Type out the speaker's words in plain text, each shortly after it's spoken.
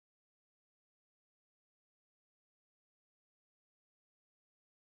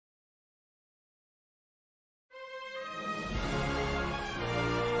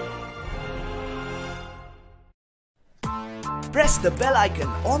Press the bell icon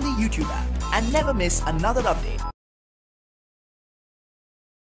on the YouTube app and never miss another update.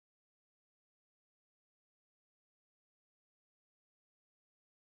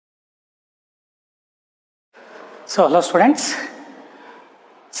 So hello students,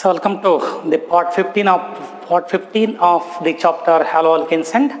 so welcome to the part 15 of the chapter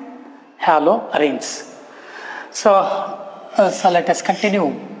Haloalkanes and Haloarenes. So let us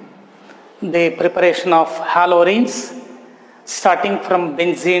continue the preparation of haloarenes starting from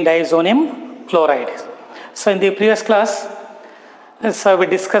benzene diazonium chloride. So in the previous class, we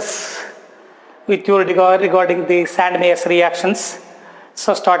discussed with you regarding the Sandmeyer's reactions.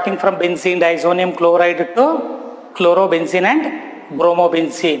 So starting from benzene diazonium chloride to chlorobenzene and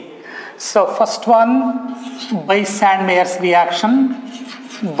bromobenzene. So first one by Sandmeyer's reaction,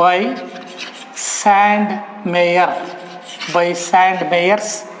 by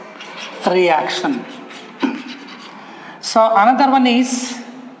Sandmeyer's reaction. So another one is,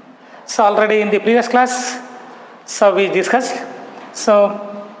 so already in the previous class, so we discussed. So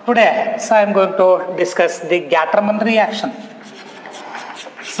today, so I am going to discuss the Gattermann reaction.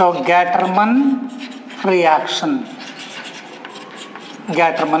 So Gattermann reaction.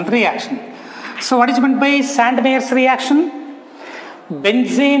 So what is meant by Sandmeyer's reaction?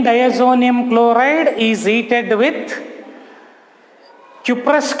 Benzene diazonium chloride is heated with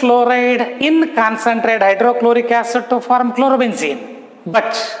cuprous chloride in concentrated hydrochloric acid to form chlorobenzene.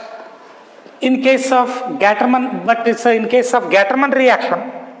 But in case of Gattermann, reaction,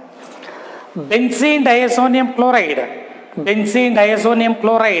 benzene diazonium chloride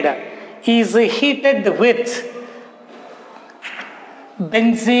is heated with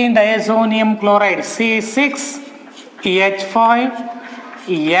benzene diazonium chloride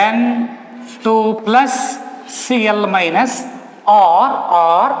C6H5N2 plus Cl minus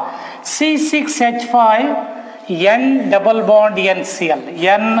or C6H5N double bond NCl,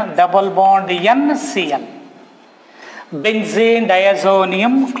 benzene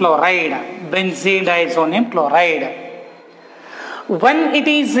diazonium chloride. When it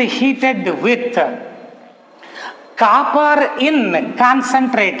is heated with copper in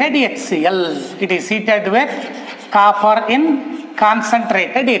concentrated HCl, it is heated with copper in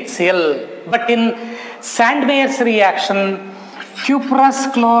concentrated HCl. But in Sandmeyer's reaction, cuprous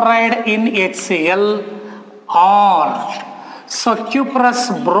chloride in HCl or cuprous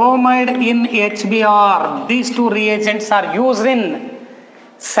bromide in HBr, these two reagents are used in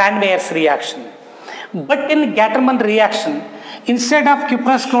Sandmeyer's reaction. But in Gattermann reaction, instead of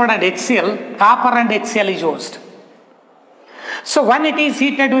cuprous chloride HCl, copper and HCl is used. So when it is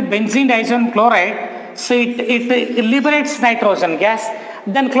heated with benzene diazonium chloride, so it liberates nitrogen gas,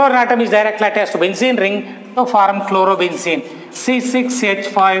 then chlorine atom is directly attached to benzene ring to form chlorobenzene,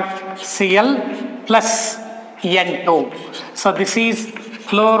 C6H5Cl plus N2. So this is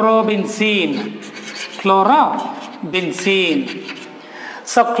chlorobenzene.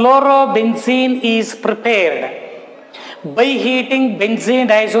 So chlorobenzene is prepared by heating benzene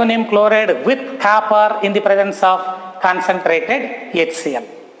diazonium chloride with copper in the presence of concentrated HCl.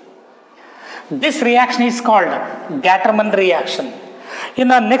 This reaction is called Gattermann reaction. In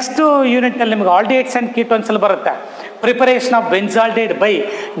the next unit, aldehydes and ketones preparation of benzaldehyde by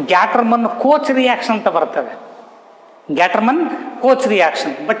Gattermann-Koch reaction. Gattermann-Koch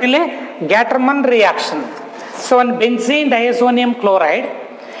reaction. But Gattermann reaction. So when benzene diazonium chloride,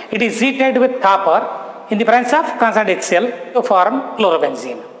 it is heated with copper in the presence of concentrated HCl to form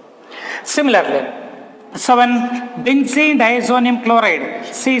chlorobenzene. Similarly, so when benzene diazonium chloride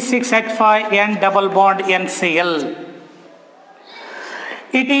C6H5N double bond NCl,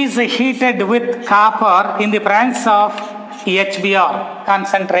 it is heated with copper in the presence of HBr,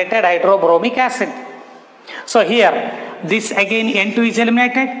 concentrated hydrobromic acid. So here, this again N2 is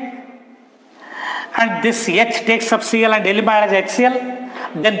eliminated, and this H takes up Cl and eliminates HCl.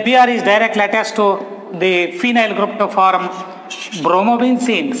 Then Br is directly attached to the phenyl group to form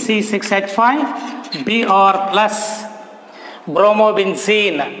bromobenzene, C6H5Br plus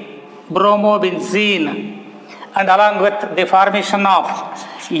bromobenzene, and along with the formation of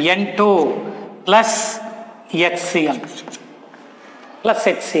N2 plus HCl.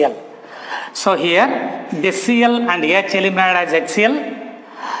 So here the Cl and H eliminated as HCl,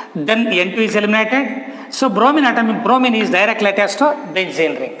 then N2 is eliminated. So bromine is directly attached to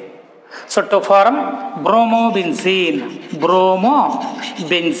benzene ring. So to form bromobenzene.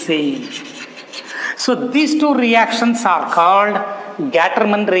 So these two reactions are called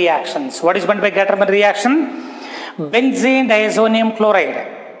Gattermann reactions. What is meant by Gattermann reaction? Benzene diazonium chloride,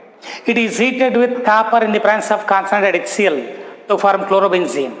 it is heated with copper in the presence of concentrated HCl to form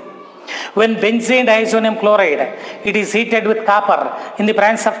chlorobenzene. When benzene diazonium chloride, it is heated with copper in the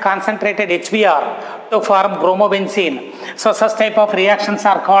presence of concentrated HBr to form bromobenzene. So such type of reactions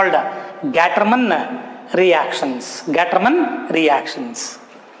are called Gattermann reactions. Gattermann reactions.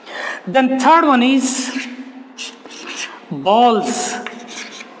 Then third one is Bose-Simon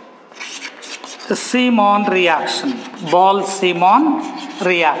reaction. Bose-Simon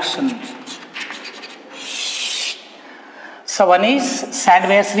reaction. So one is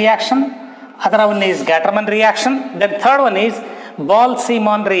Sandweiss reaction, other one is Gattermann reaction, then third one is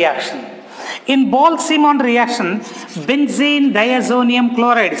Bose-Simon reaction. In Bose-Simon reaction, benzene diazonium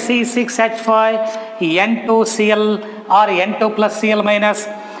chloride C6H5N2Cl or N2 plus Cl minus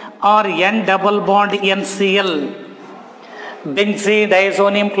or N double bond NCl. Benzene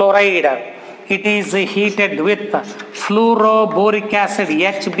diazonium chloride, it is heated with fluoroboric acid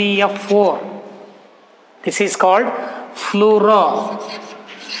HBF4. This is called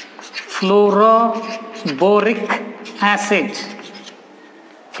fluoroboric acid.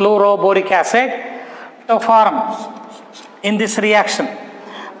 Fluoroboric acid to form in this reaction.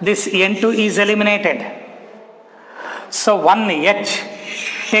 This N2 is eliminated. So one H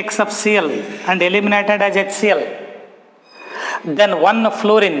takes up Cl and eliminated as HCl. Then one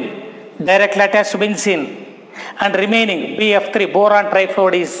fluorine directly attached to benzene and remaining BF3 boron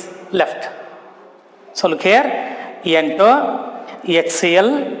trifluoride is left. So look here. N2, HCl,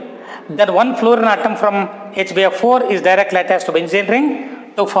 then one fluorine atom from HBF4 is directly attached to benzene ring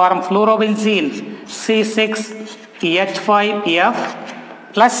to form fluorobenzene C6H5F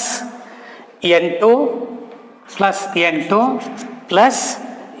plus N2 plus N2 plus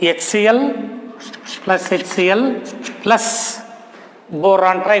HCl plus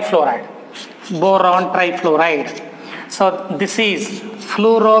boron trifluoride. So this is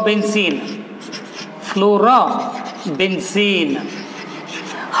fluorobenzene.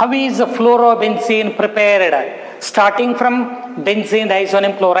 How is fluorobenzene prepared? Starting from benzene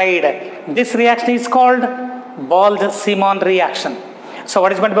diazonium chloride. This reaction is called Bose-Simon reaction. So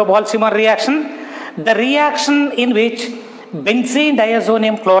what is meant by Bose-Simon reaction? The reaction in which benzene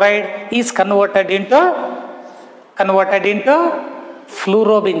diazonium chloride is converted into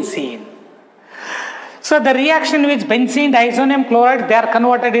fluorobenzene. So the reaction in which benzene diazonium chloride, they are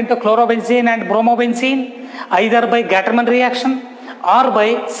converted into chlorobenzene and bromobenzene either by Gattermann reaction or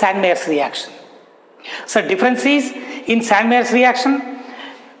by Sandweiss reaction. So difference is in Sandweiss reaction,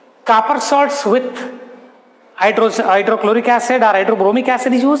 copper salts with hydrochloric acid or hydrobromic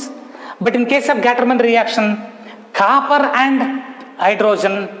acid is used, but in case of Gattermann reaction, copper and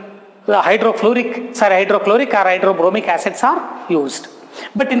hydrochloric or hydrobromic acids are used.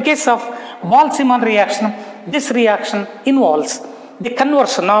 But in case of Bose-Simon reaction, this reaction involves the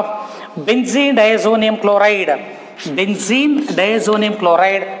conversion of benzene diazonium chloride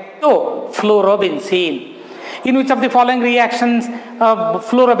to fluorobenzene. In which of the following reactions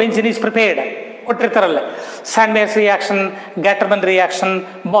fluorobenzene is prepared? Sandweiss reaction, Gattermann reaction,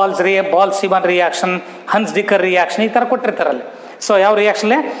 Bose-Simon reaction, Hunsdiker reaction. So ಯಾವ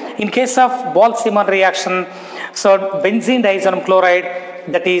reaction? In case of Bose-Simon reaction, so benzene diazonium chloride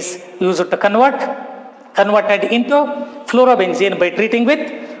that is used to converted into fluorobenzene by treating with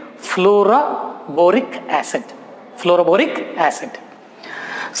fluoroboric acid.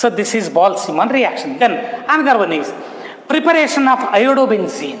 So this is Bose-Simon reaction. Then another one is preparation of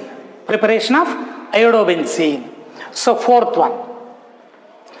iodobenzene. So fourth one.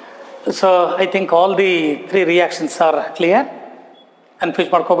 So I think all the three reactions are clear. Confuse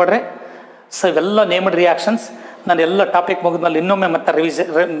ಮಾಡ್ಕೋಬೇಡ್ರಿ. So ಇವೆಲ್ಲ named reactions ನಾನು ಎಲ್ಲ topic ಮುಗಿದ್ಮೇಲೆ ಇನ್ನೊಮ್ಮೆ ಮತ್ತೆ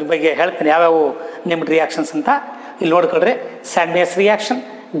revision ಬಗ್ಗೆ ಹೇಳ್ತೀನಿ ಯಾವ್ಯಾವ named reactions ಅಂತ. ಇಲ್ಲಿ ನೋಡ್ಕೊಳ್ರಿ, ಸ್ಯಾಂಡ್ವೇಸ್ reaction,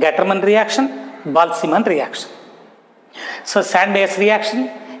 ಗ್ಯಾಟರ್ಮನ್ reaction, Bose-Simon reaction. So Sandweiss reaction,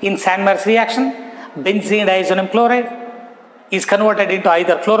 in Sandweiss reaction, benzene diazonium chloride is converted into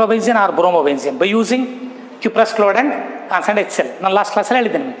either chlorobenzene or bromobenzene by using cuprous chloride and constant HCl. ನಾನು last ಕ್ಲಾಸಲ್ಲಿ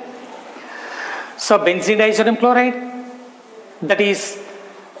ಹೇಳಿದ್ದೇನೆ. So benzene diazonium chloride that is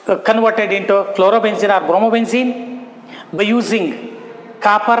converted into chlorobenzene or bromobenzene by using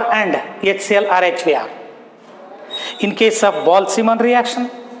copper and HCl or HBr. In case of Bose-Simon reaction,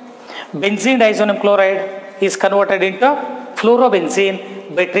 benzene diazonium chloride is converted into fluorobenzene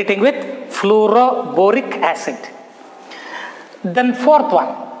by treating with fluoroboric acid. Then fourth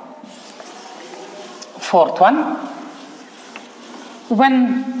one, when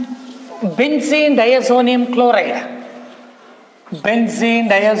benzene diazonium chloride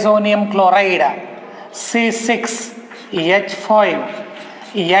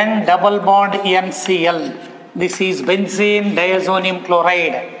C6H5N double bond NCl. This is benzene diazonium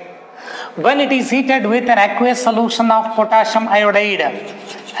chloride. When it is heated with an aqueous solution of potassium iodide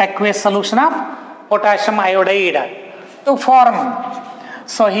aqueous solution of potassium iodide to form.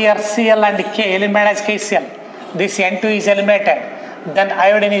 So here Cl and K eliminated as KCl. This N2 is eliminated. Then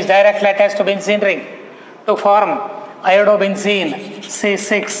iodine is directly attached to benzene ring to form iodobenzene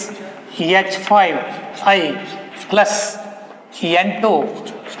C6H5I plus N2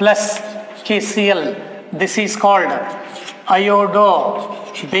 plus KCl. This is called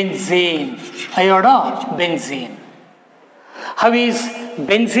iodobenzene. Iodobenzene. How is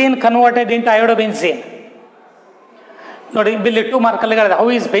benzene converted into iodobenzene? ನೋಡಿ ಇಲ್ಲಿ 2 ಮಾರ್ಕಲ್ಲಿ ಹೇಳಿದೆ. How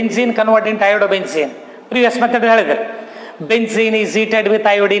is benzene converted into iodobenzene? Previous method ಹೇಳಿದೆ. Benzene is heated with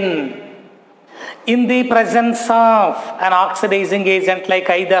iodine in the presence of an oxidizing agent like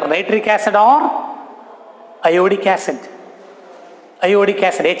either nitric acid or iodic acid. Iodic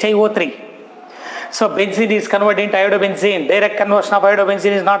acid, HiO3. So benzene is converted into iodobenzene. Direct conversion of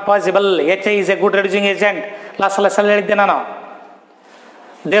iodobenzene is not possible. Hi is a good reducing agent. Last lesson ಹೇಳಿದ್ದೆ ನಾನು.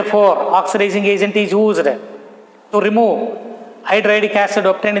 Therefore, oxidizing agent is used to remove hydrochloric acid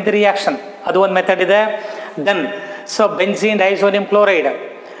obtained in the reaction. That one method is there. Then, so benzene diazonium chloride,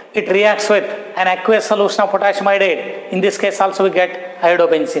 it reacts with an aqueous solution of potassium iodide. In this case also we get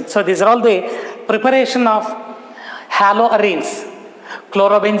iodobenzene. So these are all the preparation of haloarenes.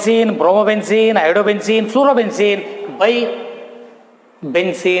 Chlorobenzene, bromobenzene, iodobenzene, fluorobenzene by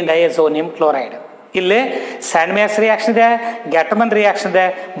benzene diazonium chloride. ಇಲ್ಲಿ ಸ್ಯಾಂಡ್ಮೇಯರ್ಸ್ reaction ಇದೆ, ಗ್ಯಾಟರ್ಮನ್ reaction ಇದೆ,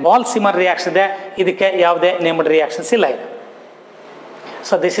 ball-simmer reaction ಇದೆ. ಇದಕ್ಕೆ ಯಾವುದೇ named reactions ಇಲ್ಲ ಇದೆ.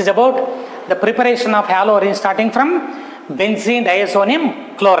 So this is about the preparation of ಹ್ಯಾಲೋಅರೇನ್ starting from benzene diazonium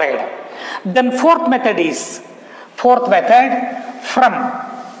chloride. Then fourth method from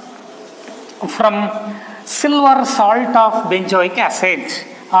silver salt of benzoic acid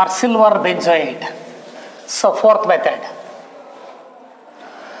or silver benzoate. So fourth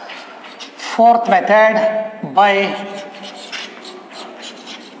method by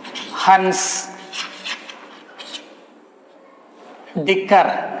Hans-Dicker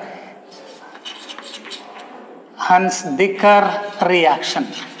reaction.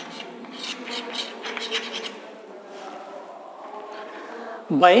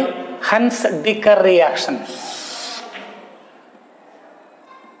 By Hans-Dicker reaction.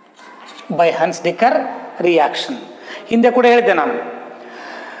 By Hans-Dicker reaction. ಹಿಂದೆ ಕೂಡ ಹೇಳಿದ್ದೆ ನಾನು.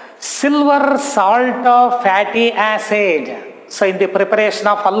 Silver salt of fatty acid. So in the preparation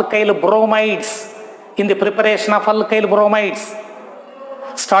of alkyl bromides,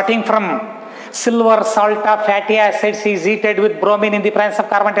 starting from silver salt of fatty acids is heated with bromine in the presence of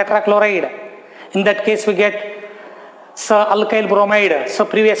carbon tetrachloride. In that case we get alkyl bromide. So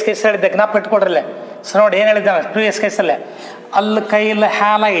previous case ಹೇಳಿದ್ದೆ ಜ್ಞಾಪಕ ಇಟ್ಕೊಡ್ರಲ್ಲ. So ನೋಡಿ ಏನು ಹೇಳಿದ್ದೆ previous case ಅಲ್ಲೇ alkyl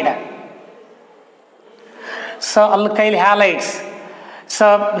halide. So alkyl halides. So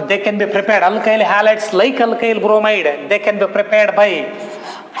they can be prepared. Alkyl halides like alkyl bromide, they can be prepared by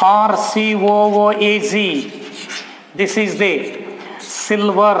RCOOAZ. This is the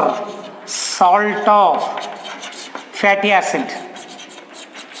silver salt of fatty acid.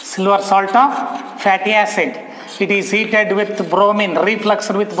 Silver salt of fatty acid. It is heated with bromine,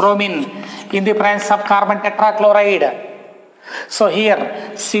 refluxed with bromine in the presence of carbon tetrachloride. So here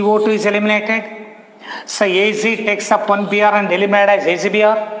CO2 is eliminated. So AZ takes up one Br and eliminated as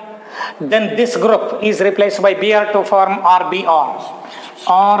AzBr. Then this group is replaced by Br to form RBr.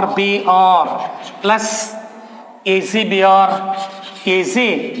 RBr plus AzBr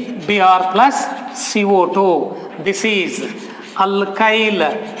plus CO2. This is alkyl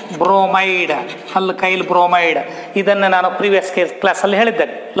bromide. ಇದನ್ನು ನಾನು previous ಕ್ಲಾಸಲ್ಲಿ ಹೇಳಿದ್ದೆ,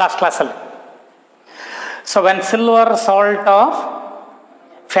 last ಕ್ಲಾಸಲ್ಲಿ. So when silver salt of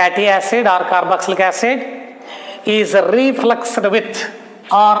fatty acid or carboxylic acid is refluxed with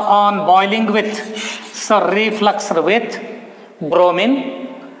or on boiling with, so refluxed with bromine.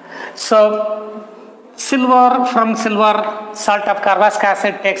 So silver salt of carboxylic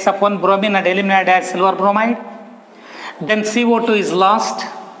acid takes up one bromine and eliminated as silver bromide. Then CO2 is lost,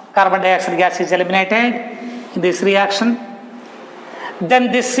 carbon dioxide gas is eliminated in this reaction. Then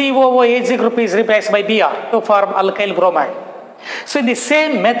this COOAZ group is replaced by Br to form alkyl bromide. So in the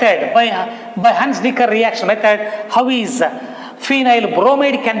same method, by Hans-Dicker reaction method, how is phenyl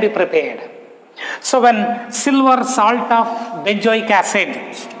bromide can be prepared? So when silver salt of benzoic acid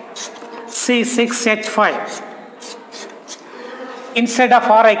C6H5, instead of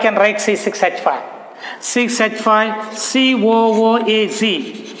R I can write C6H5, 6H5 COOAZ.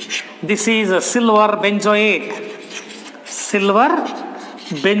 This is a silver benzoate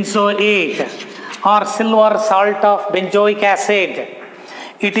or silver salt of benzoic acid.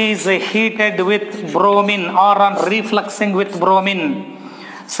 It is heated with bromine or on refluxing with bromine.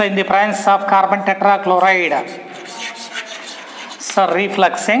 So in the presence of carbon tetrachloride. So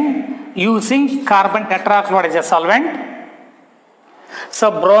refluxing using carbon tetrachloride as a solvent. So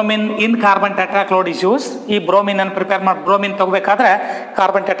bromine in carbon tetrachloride is used. ಈ bromine ಅನ್ನು prepare ಮಾಡಿ bromine ತಗೋಬೇಕಾದ್ರೆ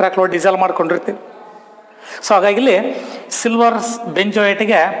carbon tetrachloride dissolve ಮಾಡ್ಕೊಂಡಿರ್ತೀವಿ. So ಹಾಗಾಗಿ ಇಲ್ಲಿ silver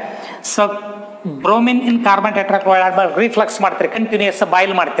ಬೆಂಜೋಯೇಟ್ಗೆ so bromine in carbon tetrachloride ಆದ್ಮೇಲೆ ರೀಫ್ಲಕ್ಸ್ ಮಾಡ್ತೀರಿ, continuous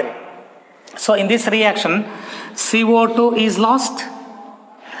boil ಮಾಡ್ತೀರಿ. So in this reaction CO2 is lost.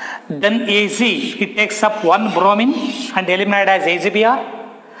 Then Az, it takes up one bromine and eliminated as AgBr.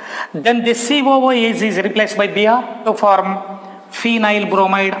 Then this COOAz is replaced by Br to form phenyl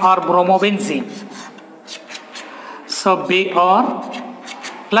bromide or bromobenzene. So Br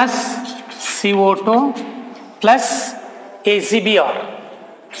plus CO2 plus AgBr.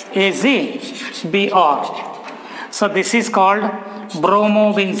 AgBr. So this is called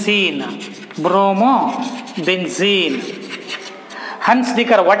bromobenzene. Bromobenzene.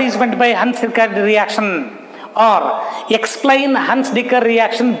 Hunts-Dicker. What is meant by Hunts-Dicker reaction? Or explain Hunts-Dicker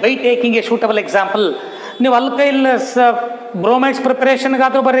reaction by taking a suitable example. ನೀವು alkyl ಬ್ರೋಮೈಡ್ಸ್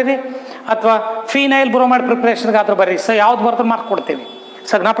ಪ್ರಿಪರೇಷನ್ಗಾದ್ರೂ ಬರೀರಿ ಅಥವಾ phenyl bromide ಪ್ರಿಪರೇಷನ್ಗಾದ್ರೂ ಬರೀರಿ. So ಯಾವ್ದು ಬರ್ತದೆ mark ಕೊಡ್ತೀವಿ.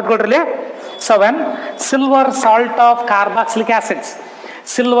 So ಜ್ಞಾಪಿಟ್ಕೊಳ್ರಿ. So when silver salt of carboxylic acids,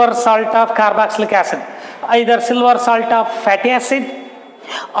 silver salt of carboxylic acid, either silver salt of fatty acid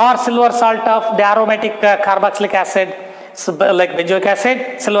or silver salt of the aromatic carboxylic acid, like benzoic acid,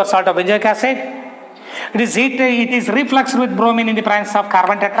 silver salt of benzoic acid. It is refluxed with bromine in the presence of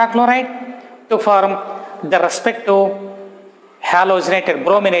carbon tetrachloride to form the respective halogenated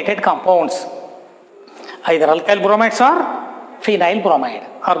brominated compounds, either alkyl bromides or phenyl bromide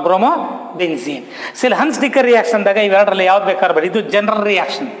or bromobenzene. So Hunts-Dicker reaction daga iveradalli yav bekar bari, idu general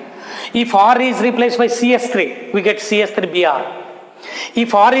reaction. If R is replaced by CS3, we get CS3Br. If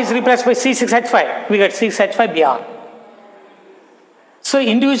R is replaced by C6H5, we get C6H5Br. So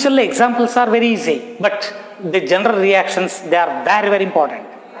individual examples are very easy, but the general reactions, they are very, very important.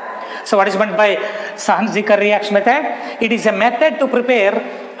 So what is meant by Hunts-Dicker reaction method? It is a method to prepare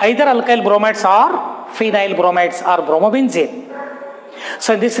either alkyl bromides or phenyl bromides or bromobenzene. So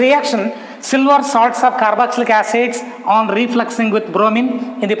in this reaction, silver salts of carboxylic acids on refluxing with bromine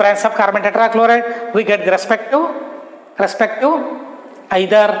in the presence of carbon tetrachloride, we get the respective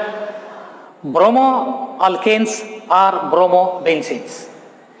either bromoalkanes or bromobenzenes.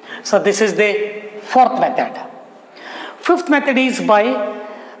 So this is the fourth method. Fifth method is by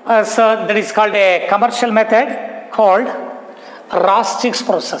so that is called a commercial method called Rosschick's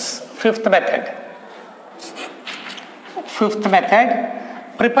process. Fifth method,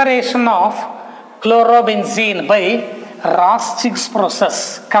 preparation of chlorobenzene by Rosschick's process.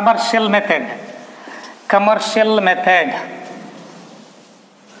 Commercial method by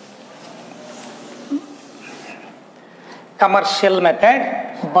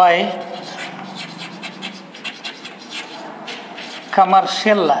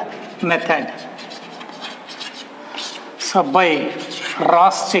commercial method. So by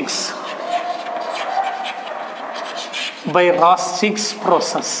Rosschick's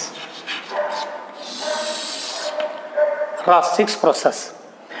process.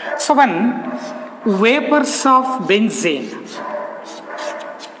 So when vapors of benzene,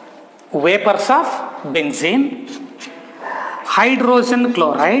 hydrogen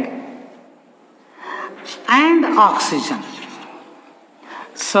chloride and oxygen.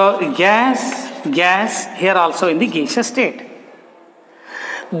 So gas here also in the gaseous state.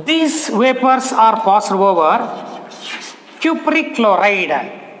 These vapors are passed over cupric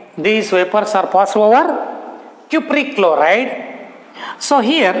chloride. So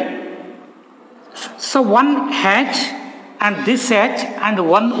here, so one H and this H and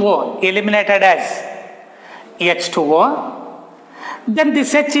one O eliminated as H2O. Then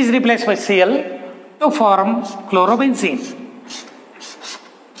this H is replaced by Cl to form chlorobenzene.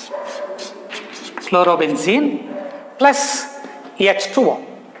 Plus H2O.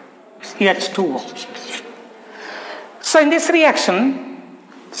 So in this reaction,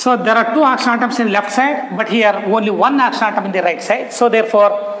 so there are two oxygen atoms in the left side, but here only one oxygen atom in the right side. So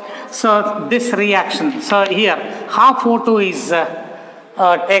therefore, so this reaction, so here half O2 is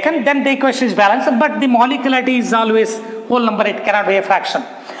taken, then the equation is balanced, but the molecularity is always whole number, it cannot be a fraction.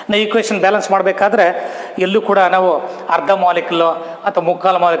 ನಾವು equation balance ಮಾಡಬೇಕಾದ್ರೆ ಎಲ್ಲೂ ಕೂಡ ನಾವು ಅರ್ಧ molecule ಅಥವಾ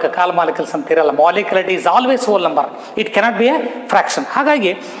ಮುಕ್ಕಾಲು molecule ಕಾಲು molecules ಅಂತ ಇರಲ್ಲ. ಮಾಲಿಕ್ಯುಲಾರಿಟಿ is always whole number, it cannot be A fraction.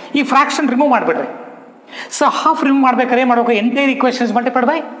 ಹಾಗಾಗಿ ಈ fraction remove ಮಾಡಿಬಿಡ್ರಿ. So half remove ಮಾಡ್ಬೇಕಾದ್ರೆ ಏನು ಮಾಡಬೇಕು, entire equations multiplied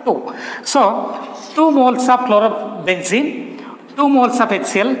by 2. So 2 moles of chlorobenzene, 2 moles of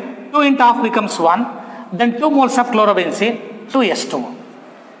HCl, 2 into half becomes 1, then 2 moles of chlorobenzene, 2S2.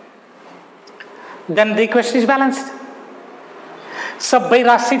 Then the equation is balanced. So by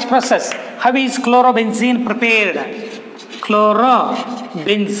Rosschick's process, how is chlorobenzene prepared?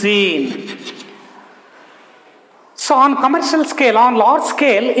 chlorobenzene. So on commercial scale, on large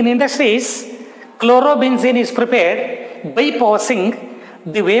scale in industries, chlorobenzene is prepared by passing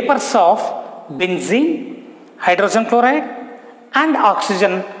the vapors of benzene, hydrogen chloride and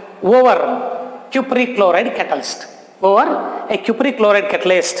oxygen over cupric chloride catalyst, over a cupric chloride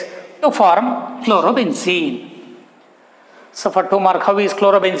catalyst to form chlorobenzene. So for 2 mark, how is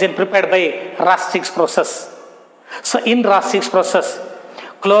chlorobenzene prepared by Ras-6 process? So in Ras-6 process,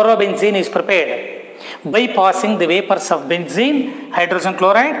 chlorobenzene is prepared by passing the vapors of benzene, hydrogen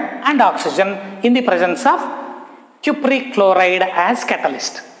chloride and oxygen in the presence of cupric chloride as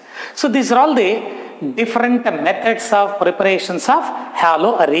catalyst. So these are all the different methods of preparations of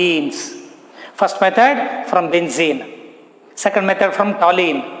haloarenes. First method from benzene, second method from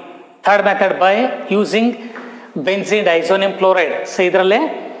toluene, third method by using benzene diazonium chloride. So idralle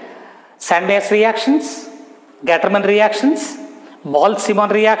Sandbach reactions, Gattermann reactions, Ball-Simon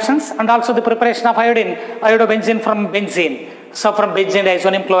reactions and also the preparation of iodobenzene from benzene. So from benzene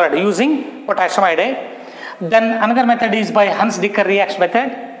diazonium chloride using potassium iodide. Then another method is by Hans-Dicker reaction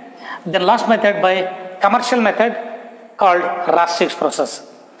method. Then last method by commercial method called Ras-6 process.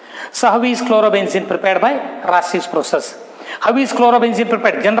 So how is chlorobenzene prepared by Ras-6 process? How is chlorobenzene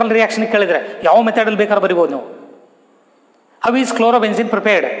prepared? General reaction kelidre yav method alli bekar baribodu ನೀವು. How is chlorobenzene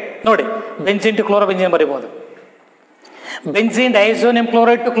prepared? ನೋಡಿ, benzene to chlorobenzene ಬರಿಬಹುದು. Benzene diazonium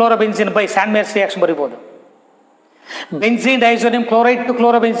chloride to chlorobenzene by Sandbach reaction ಬರಿಬಹುದು. Benzene diazonium chloride to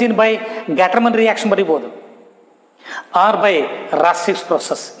chlorobenzene by Gattermann reaction ಬರಿಬಹುದು. Or by Ras-6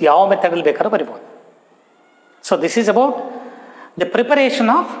 process. ಯಾವ method ಅಲ್ಲಿ ಬೇಕಾದ್ರೂ ಬರಿಬಹುದು. So this is about the preparation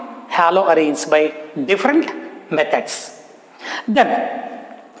of haloarenes by different methods. Then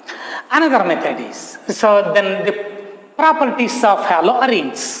another method is, so then the properties of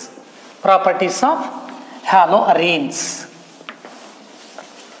haloarenes. Properties of haloarenes.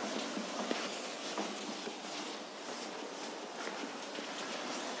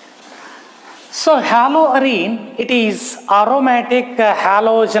 So haloarene, it is aromatic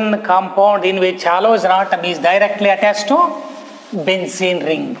halogen compound in which halogen atom is directly attached to benzene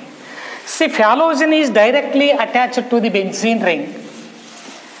ring. See, if halogen is directly attached to the benzene ring,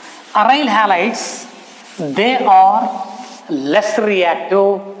 aryl halides, they are less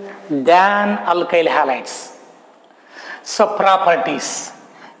reactive than alkyl halides. So properties,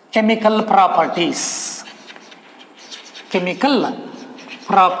 chemical properties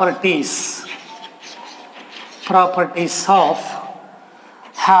of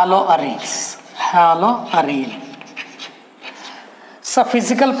haloarenes. So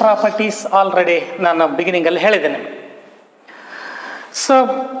physical properties already ನಾನು beginning ಅಲ್ಲಿ ಹೇಳಿದ್ದೇನೆ. So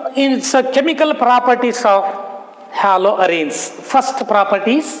chemical properties of haloarenes.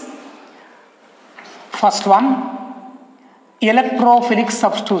 First one, electrophilic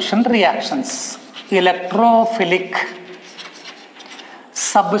substitution reactions. Electrophilic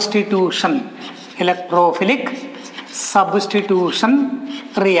substitution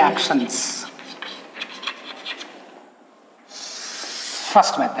reactions.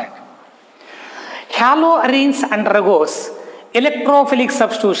 First method. Haloarenes undergoes electrophilic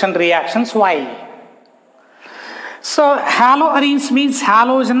substitution reactions. Why? So haloarenes means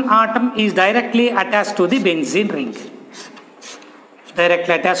halogen atom is directly attached to the benzene ring.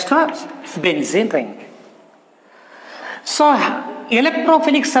 So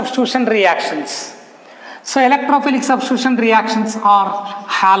electrophilic substitution reactions. So electrophilic substitution reactions are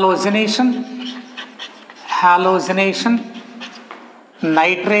halogenation,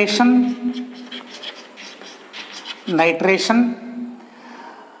 nitration,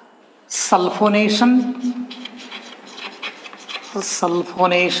 sulfonation,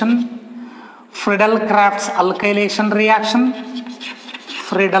 Friedel-Crafts alkylation reaction,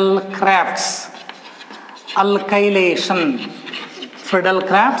 Friedel-Crafts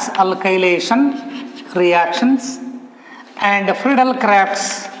alkylation reactions, and Friedel-Crafts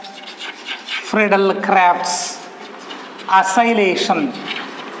acylation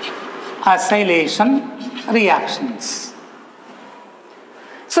reactions.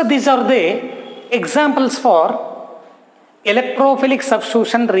 So these are the examples for electrophilic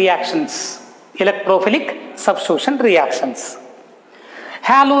substitution reactions.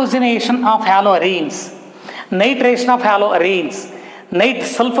 Halogenation of haloarenes, nitration of haloarenes,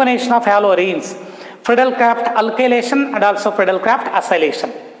 sulfonation of haloarenes, Friedel-Crafts alkylation and also Friedel-Crafts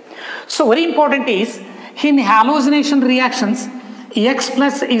acylation. So very important is, in halogenation reactions, X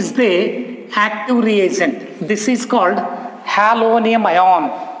plus is the active reagent. This is called halonium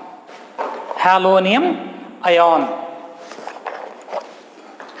ion.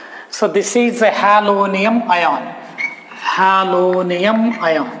 So this is a halonium ion. halonium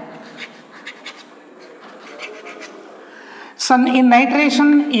ion. So in nitration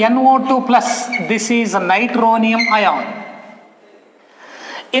NO2 plus, this is nitronium ion.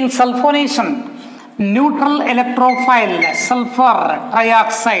 In sulfonation, neutral electrophile sulfur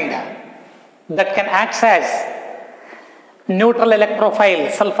trioxide that can act as neutral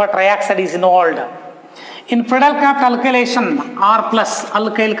electrophile sulfur trioxide is involved. In Friedel-Crafts alkylation, R plus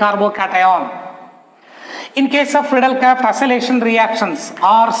alkyl carbocation. In case of Friedel-Crafts acylation reactions,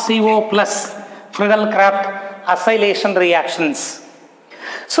 RCO plus Friedel-Crafts acylation reactions.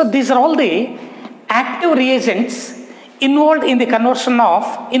 So these are all the active reagents involved in the conversion of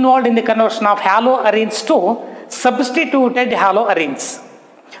haloarenes to substituted haloarenes.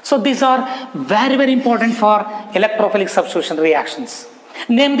 So these are very, very important for electrophilic substitution reactions.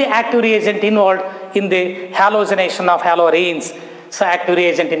 Name the active reagent involved in the halogenation of haloarenes. So active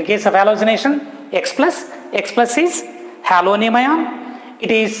reagent in case of halogenation, X plus is halonium ion.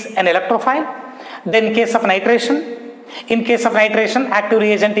 It is an electrophile. Then in case of nitration, active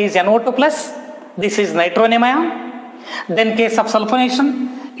reagent is NO2 plus. This is nitronium ion. Then case of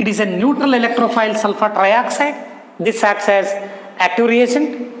sulfonation, it is a neutral electrophile sulfur trioxide. This acts as active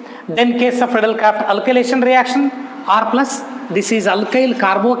reagent. Then case of Friedel-Crafts alkylation reaction, R plus. This is alkyl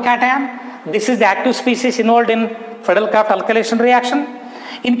carbocation. This is the active species involved in Friedel-Crafts alkylation reaction.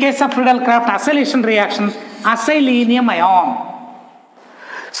 In case of Friedel-Crafts acylation reaction, acylenium ion.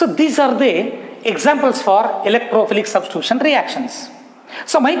 So these are the examples for electrophilic substitution reactions.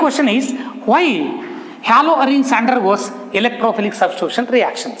 So my question is, why haloarenes undergoes electrophilic substitution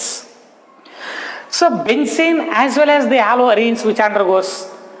reactions? So benzene as well as the haloarenes which undergoes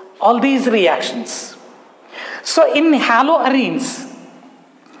all these reactions. So in haloarenes,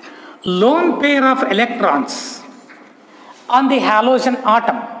 lone pair of electrons on the halogen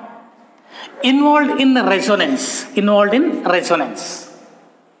atom involved in resonance.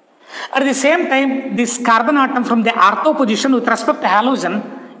 At the same time, this carbon atom from the ortho position with respect to halogen,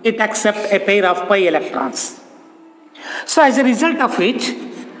 it accepts a pair of pi electrons. So as a result of which,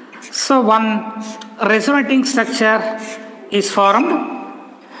 so one resonating structure is formed.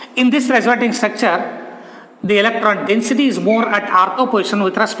 In this resonating structure, the electron density is more at ortho position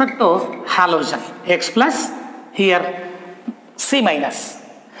with respect to halogen. X plus, here C minus.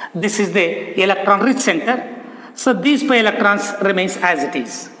 This is the electron rich center. So these pi electrons remains as it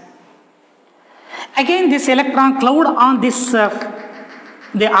is. Again, this electron cloud on this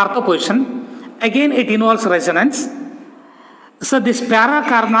the ortho position, again it involves resonance. So this para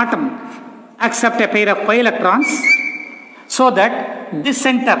carbon atom accept a pair of pi electrons, so that this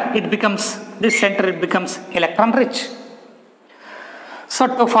center it becomes electron rich. So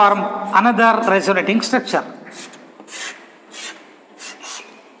to form another resonating structure.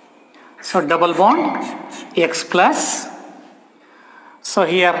 So double bond X plus. So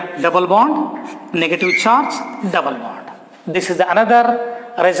here double bond, negative charge, double bond. This is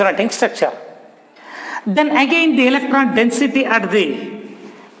another resonating structure. Then again the electron density at the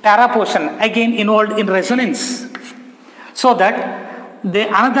para portion again involved in resonance, so that the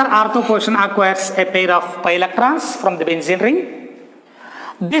another ortho portion acquires a pair of pi electrons from the benzene ring.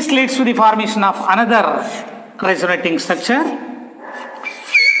 This leads to the formation of another resonating structure.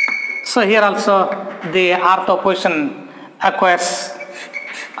 So here also the ortho portion acquires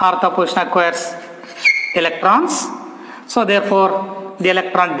electrons. So therefore the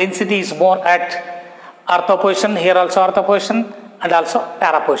electron density is more at ortho position, here also ortho position and also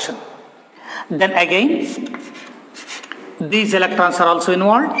para position. Then again these electrons are also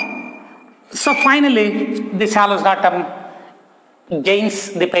involved. So finally this halogen atom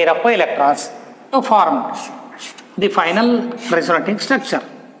gains the pair of pi electrons to form the final resonating structure.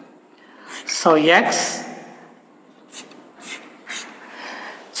 So X.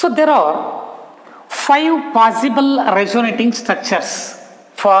 So there are 5 possible resonating structures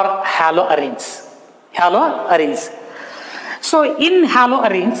for haloarenes. So in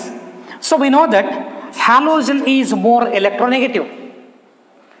haloarenes, so we know that halogen is more electronegative.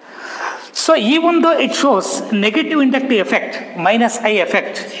 So even though it shows negative inductive effect, minus I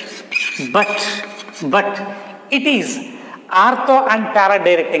effect, but it is ortho and para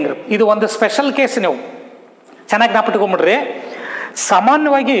directing group. This is one special case.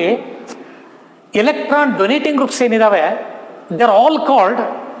 ಸಾಮಾನ್ಯವಾಗಿ electron donating groups ಏನಿದಾವೆ, they are all called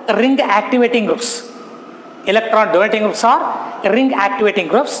ring activating groups. Electron donating groups are ring activating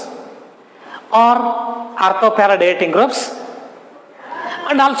groups or ortho-para donating groups,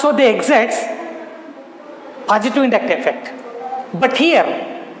 and also they exert positive inductive effect. But here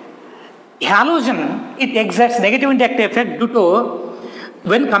halogen, it exerts negative inductive effect due to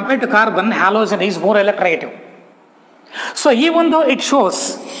when compared to carbon, halogen is more electronegative. So even though it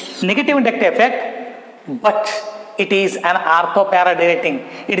shows negative inductive effect, but it is an ortho-para directing.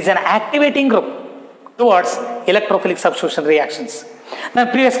 It is an activating group towards electrophilic substitution reactions. Now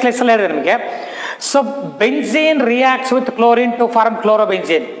previous class so benzene reacts with chlorine to form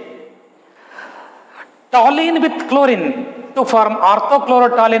chlorobenzene. Toluene with chlorine to form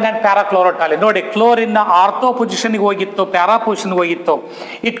orthochlorotoluene and parachlorotoluene. Nodi, chlorine ortho position hogittu, para position hogittu.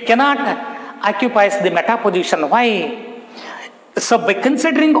 It cannot occupies the meta position. Why? So by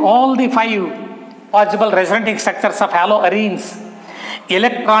considering all the 5 possible resonating structures of haloarenes,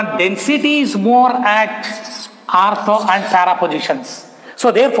 electron density is more at ortho and para positions.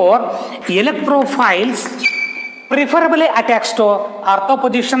 So therefore, electrophiles preferably attach to ortho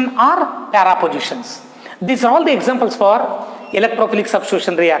position or para positions. These are all the examples for electrophilic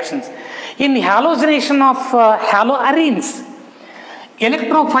substitution reactions. In halogenation of haloarenes,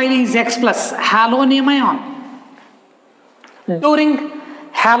 electrophile is X plus halonium ion. During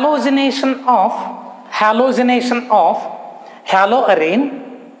halogenation of haloarene,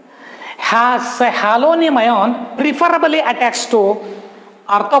 has a halonium ion preferably attached to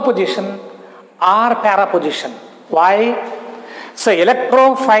ortho position or para position. Why? So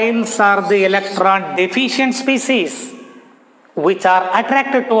electrophiles are the electron deficient species which are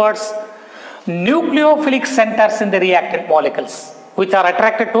attracted towards nucleophilic centers in the reactant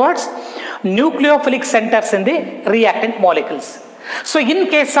molecules. So in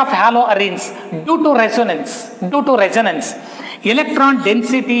case of haloarenes, due to resonance, electron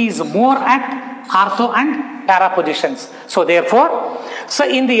density is more at ortho and para positions. So therefore,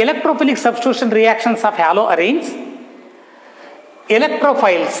 in the electrophilic substitution reactions of haloarenes,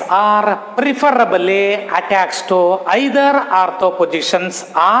 electrophiles are preferably attached to either ortho positions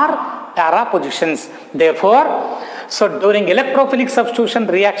or para positions. Therefore, during electrophilic substitution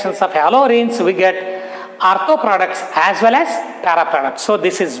reactions of haloarenes, we get ortho products as well as para products. So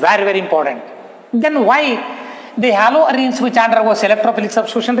this is very, very important. Then why the haloarenes which undergoes electrophilic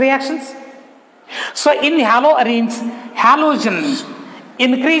substitution reactions? So in haloarenes, halogen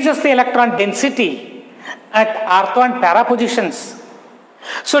increases the electron density at ortho and para positions.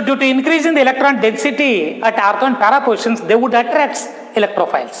 So due to increase in the electron density at ortho and para positions, they would attract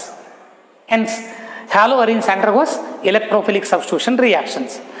electrophiles. Hence, haloarenes undergoes electrophilic substitution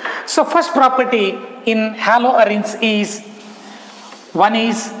reactions. So first property in haloarenes is, one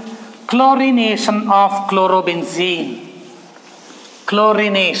is chlorination of chlorobenzene.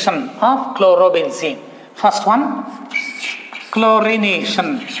 First one,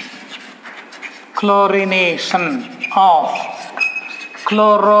 chlorination of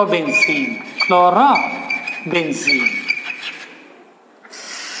chlorobenzene.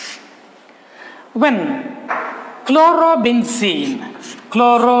 When chlorobenzene,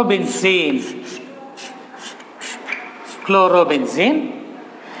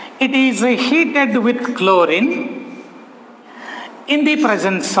 it is heated with chlorine in the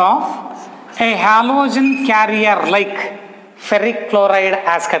presence of a halogen carrier like ferric chloride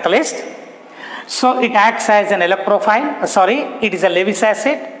as catalyst. So it acts as an electrophile, it is a Lewis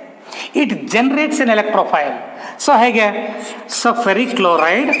acid. It generates an electrophile. So ferric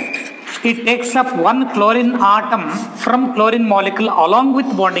chloride, it takes up one chlorine atom from chlorine molecule along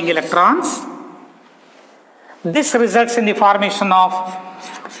with bonding electrons. This results in the formation of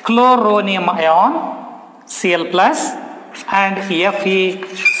chloronium ion, Cl plus, and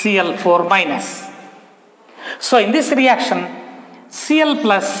FeCl4 minus. So in this reaction, Cl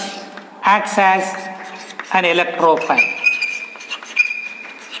plus acts as an electrophile.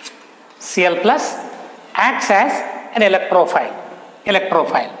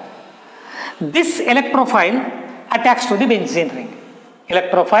 This electrophile attacks to the benzene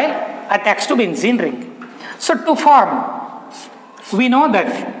ring. So to form, we know that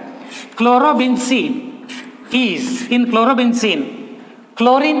chlorobenzene is, in chlorobenzene,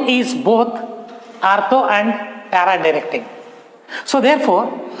 chlorine is both ortho and para directing. So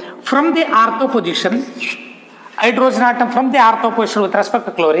therefore, from the ortho position, hydrogen atom from the ortho position with respect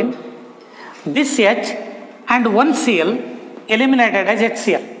to chlorine, this H and one Cl eliminated as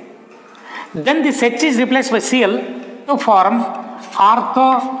HCl. Then this H is replaced by Cl to form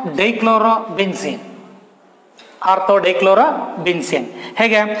ortho dichlorobenzene.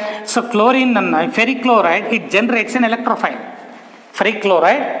 So chlorine and ferric chloride, it generates an electrophile.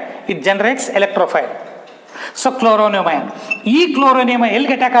 So chloronium ion. E chloronium ion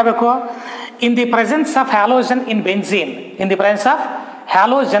get attack in the presence of halogen in benzene.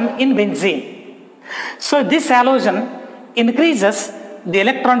 So this halogen increases the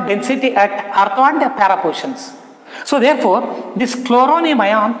electron density at ortho and para positions. So therefore, this chloronium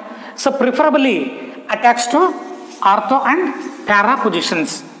ion preferably attached to ortho and para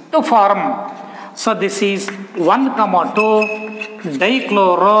positions to form. So this is 1,2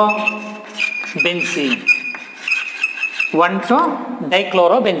 dichlorobenzene. 1,2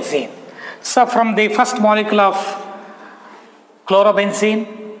 dichlorobenzene. So from the first molecule of chlorobenzene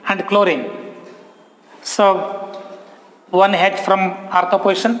and chlorine, so one H from ortho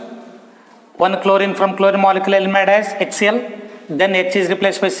position, one chlorine from chlorine molecule eliminated as HCl, then H is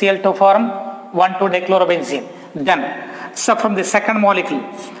replaced by Cl to form 1,2 dichlorobenzene. Then, so from the second molecule,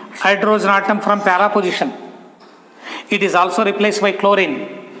 hydrogen atom from para position, it is also replaced by chlorine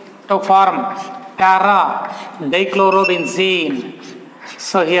to form para dichlorobenzene.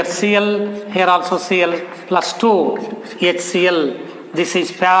 So here Cl, here also Cl plus 2 HCl. This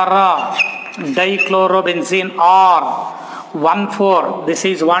is para dichlorobenzene or 1,4. This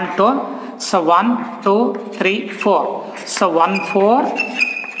is 1,2. So 1, 2, 3, 4. So 1,4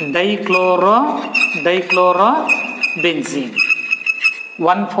 dichlorobenzene.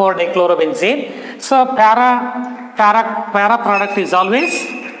 1,4 dichlorobenzene. So para product is always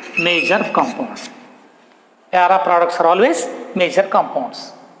major compound. Para products are always major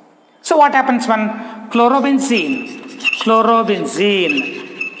compounds. So what happens when chlorobenzene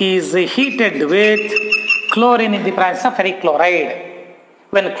is heated with chlorine in the presence of ferric chloride?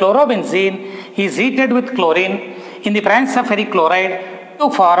 When chlorobenzene is heated with chlorine in the presence of ferric chloride to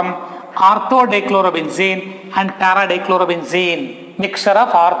form orthodichlorobenzene and paradichlorobenzene, mixture of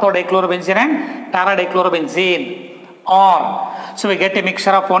orthodichlorobenzene and paradichlorobenzene. Or, so we get a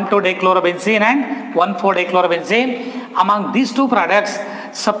mixture of 1,2 dichlorobenzene and 1,4 dichlorobenzene. Among these two products,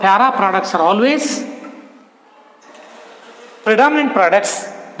 so para products are always predominant products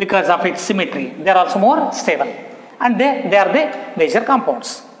because of its symmetry. They are also more stable and they are the major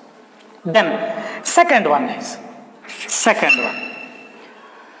compounds. Then second one,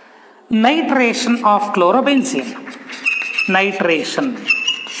 nitration of chlorobenzene. Nitration.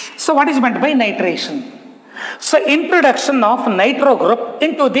 So what is meant by nitration? So introduction of nitro group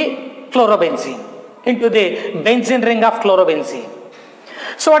into the chlorobenzene, into the benzene ring of chlorobenzene.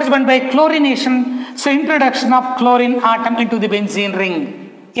 So what is meant by chlorination? So introduction of chlorine atom into the benzene ring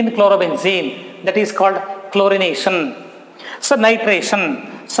in chlorobenzene, that is called chlorination. So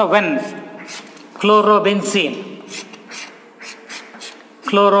nitration. So when chlorobenzene,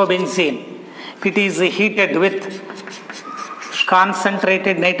 it is heated with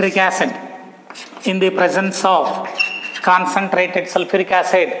concentrated nitric acid in the presence of concentrated sulfuric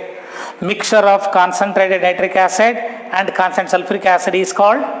acid, mixture of concentrated nitric acid and concentrated sulfuric acid is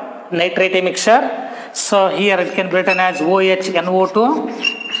called nitrate mixture. So here it can be written as OHNO2.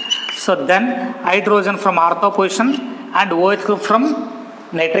 So then hydrogen from ortho position and OH group from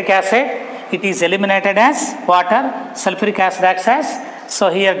nitric acid, it is eliminated as water, sulfuric acid acts as, so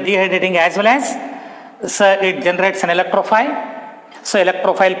here dehydrating as well as, so it generates an electrophile. So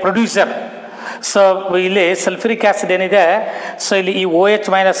electrophile producer. So ಇಲ್ಲಿ sulphuric acid ಏನಿದೆ, so ಇಲ್ಲಿ ಈ OH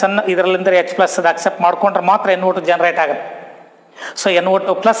minus ಅನ್ನು ಇದರಲ್ಲಿಂದ H plus ಅದು accept ಮಾಡ್ಕೊಂಡ್ರೆ ಮಾತ್ರ NO2 generate ಆಗುತ್ತೆ. So NO2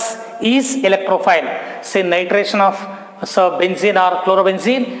 plus is ಎಲೆಕ್ಟ್ರೋಫೈಲ್. So in nitration of benzene or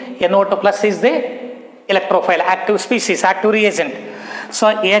chlorobenzene, NO2 plus is the electrophile, active species, active reagent. So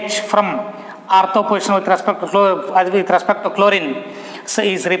H from ortho position with respect to chlorine, so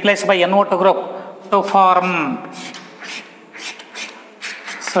is replaced by NO2 group to form,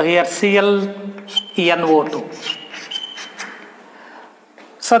 so here ClNO2.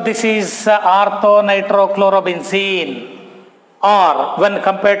 So this is orthonitrochlorobenzene, or when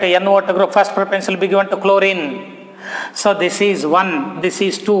compared to NO2 group, first preference will be given to chlorine. So this is 1, this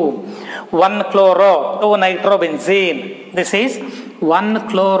is 2, 1 chloro, 2 nitrobenzene. This is 1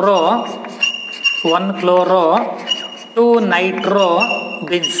 chloro, 2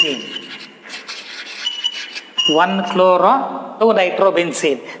 nitrobenzene. 1 chloro, 2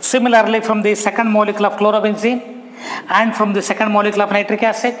 nitrobenzene. Similarly, from the second molecule of chlorobenzene and from the second molecule of nitric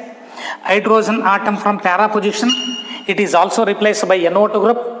acid, hydrogen atom from para position, it is also replaced by NO2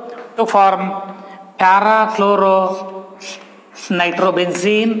 group to form para-chloro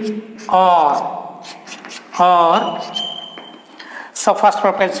nitrobenzene or so first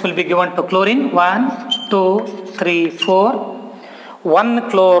preference will be given to chlorine. 1, 2, 3, 4. 1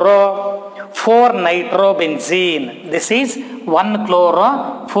 chloro, 4 nitrobenzene. This is 1 chloro,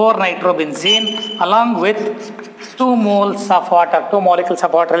 4 nitrobenzene along with 2 moles of water, 2 molecules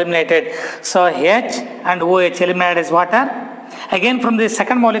of water eliminated. So H and OH eliminated as water. Again from the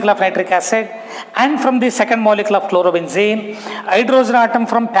second molecule of nitric acid and from the second molecule of chlorobenzene, hydrogen atom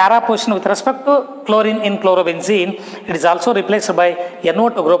from para position with respect to chlorine in chlorobenzene, it is also replaced by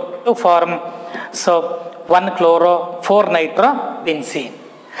NO2 group to form, so 1 chloro, 4 nitrobenzene.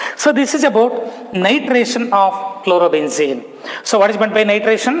 So this is about nitration of chlorobenzene. So what is meant by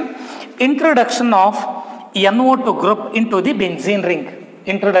nitration? Introduction of NO2 group into the benzene ring.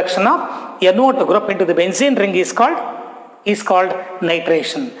 Introduction of NO2 group into the benzene ring is called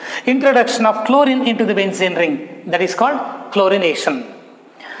nitration. Introduction of chlorine into the benzene ring, that is called chlorination.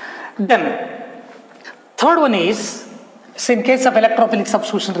 Then third one is, so in case of electrophilic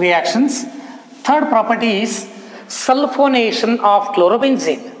substitution reactions, third property is sulfonation of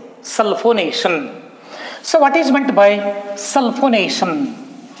chlorobenzene. Sulfonation. So what is meant by sulfonation?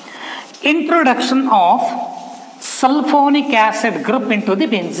 Introduction of sulfonic acid group into the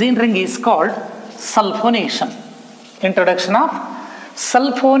benzene ring is called sulfonation. Introduction of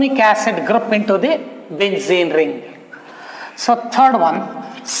sulfonic acid group into the benzene ring. So third one,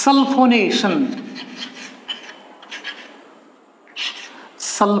 sulfonation.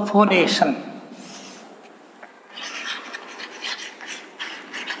 Sulfonation.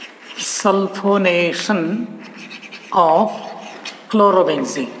 Sulfonation of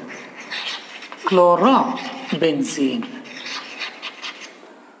chlorobenzene. Chlorobenzene.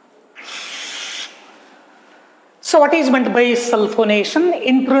 So what is meant by sulfonation?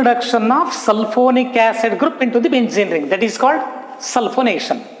 Introduction of sulfonic acid group into the benzene ring, that is called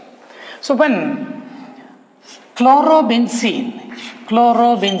sulfonation. So when chlorobenzene,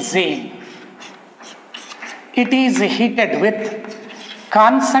 it is heated with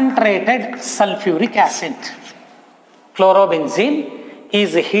concentrated sulfuric acid. Chlorobenzene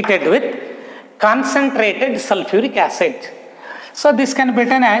is heated with concentrated sulfuric acid. So this can be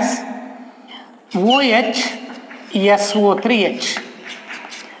written as OH SO3H,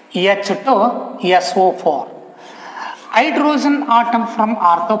 H2 SO4. Hydrogen atom from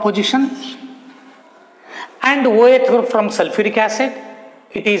ortho position and OH group from sulfuric acid,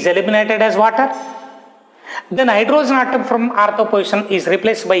 it is eliminated as water. Then hydrogen atom from ortho position is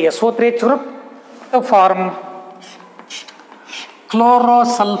replaced by SO3H group to form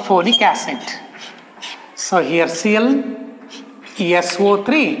chlorosulfonic acid. So here Cl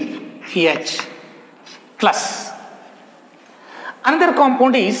SO3H plus. Another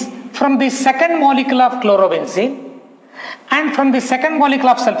compound is from the second molecule of chlorobenzene and from the second molecule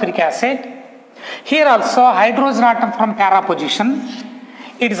of sulfuric acid. Here also hydrogen atom from para position.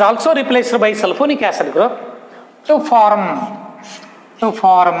 It is also replaced by sulfonic acid group to form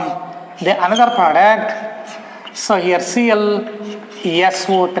the another product. So here Cl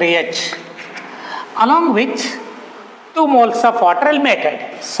SO3H along which 2 moles of water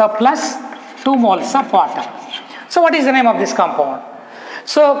eliminated. So plus 2 moles of water. So what is the name of this compound?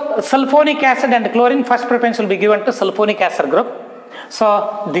 So sulfonic acid and chlorine, first preference will be given to sulfonic acid group.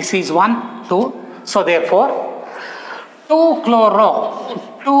 So this is 1, 2. So therefore 2-chloro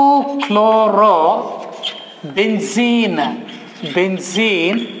benzene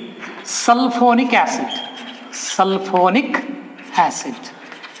sulfonic acid.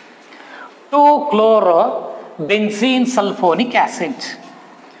 2-chloro-benzene sulfonic acid.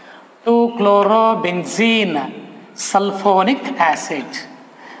 2-chloro-benzene sulfonic acid.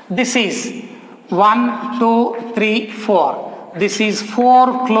 This is 1, 2, 3, 4. This is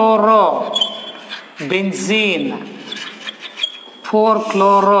 4-chloro-benzene.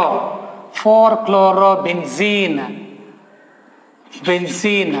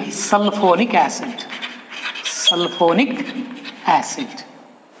 4-chloro-benzene sulfonic acid.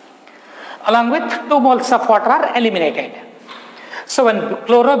 Along with 2 moles of water are eliminated. So when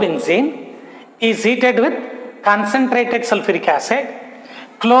chlorobenzene is heated with concentrated sulfuric acid,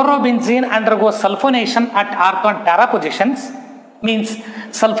 chlorobenzene undergoes sulfonation at ortho and para positions, means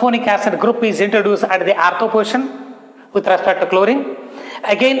sulfonic acid group is introduced at the ortho position with respect to chlorine,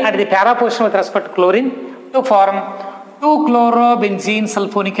 again at the para position with respect to chlorine to form 2-chlorobenzene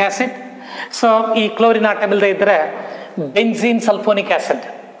sulfonic acid. So ee chlorine atom ilde idre benzene sulfonic acid.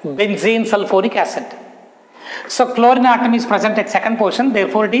 So chlorine atom is present at second position,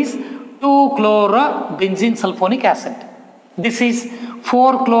 therefore it is 2-chlorobenzene sulfonic acid. This is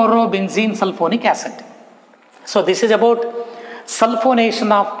 4-chlorobenzene sulfonic acid. So this is about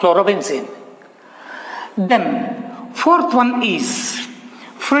sulfonation of chlorobenzene. Then fourth one is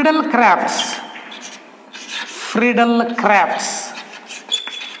Friedel-Crafts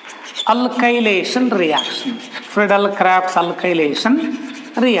alkylation reaction. Friedel-Crafts alkylation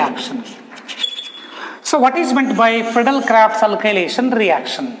reaction. So what is meant by Friedel-Crafts alkylation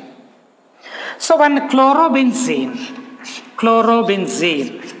reaction? So when chlorobenzene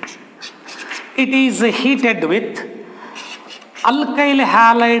it is heated with alkyl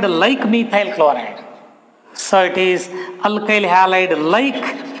halide like methyl chloride. So it is alkyl halide like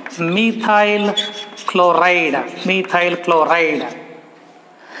methyl chloride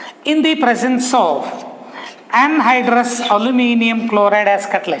in the presence of anhydrous aluminium chloride as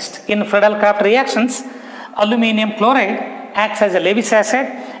catalyst. In Friedel-Crafts reactions, aluminium chloride acts as a Lewis acid.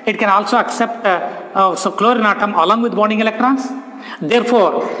 It can also accept chlorine atom along with bonding electrons.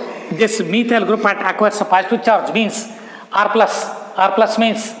 Therefore, this methyl group acquires a positive charge, means R plus. R plus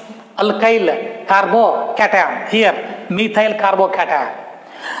means alkyl carbocation. Here, methyl carbocation.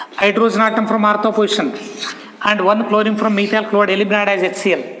 Hydrogen atom from ortho position and one chlorine from methyl chloride eliminated as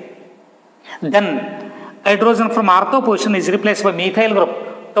HCl. Then hydrogen from ortho position is replaced by methyl group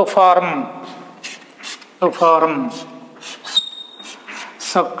to form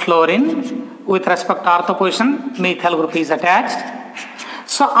so chlorine with respect to ortho position, methyl group is attached.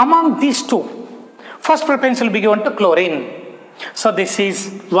 So among these two, first preference will be given to chlorine. So this is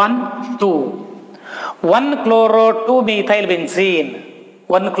 1, 2. 1 chloro 2 methyl benzene.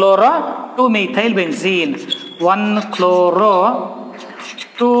 1 chloro 2 methyl benzene. 1 chloro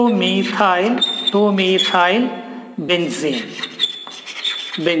 2 methyl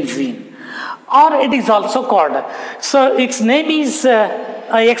benzene. Or it is also called, so its name is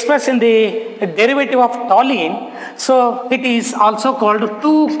expressed in the derivative of toluene, so it is also called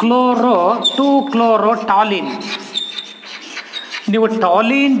 2-chlorotoluene. ನೀವು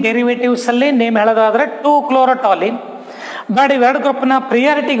toluene derivatives ಅಲ್ಲಿ name ಹೇಳೋದಾದ್ರೆ 2-chlorotoluene. But ಇವೆರಡು ಗ್ರೂಪ್ನ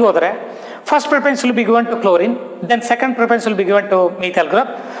ಪ್ರಿಯಾರಿಟಿಗೆ ಹೋದರೆ first preference will be given to chlorine, then second preference will be given to methyl group.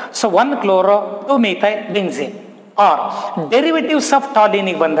 So 1 chloro 2 methyl benzene. Or derivatives of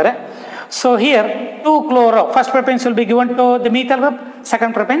toluene ಬಂದರೆ, so here 2-chloro, first preference will be given to the methyl group,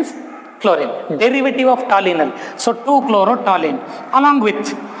 second preference chlorine. Derivative of toluene, so 2-chlorotoluene. Along with,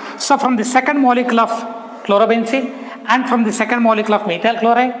 so from the second molecule of chlorobenzene and from the second molecule of methyl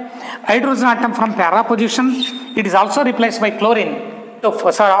chloride, hydrogen atom from para position, it is also replaced by chlorine,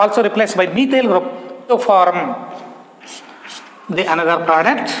 also replaced by methyl group to form the another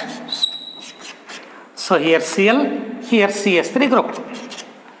product. So here Cl, here CS3 group.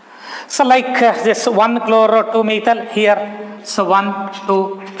 So like this 1 chloro 2 methyl here, so 1, 2,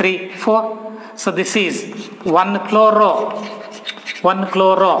 3, 4. So this is 1 chloro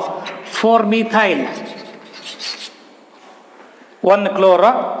 4 methyl, 1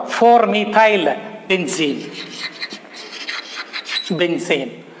 chloro 4 methyl benzene.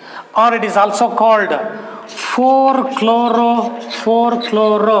 Or it is also called 4 chloro.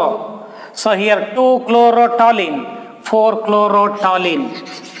 So here 2-chlorotoluene, 4-chlorotoluene.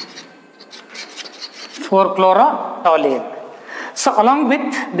 So along with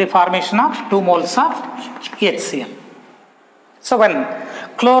the formation of 2 moles of HCl. So when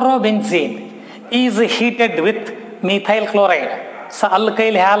chlorobenzene is heated with methyl chloride, so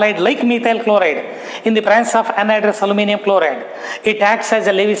alkyl halide like methyl chloride in the presence of anhydrous aluminium chloride, it acts as a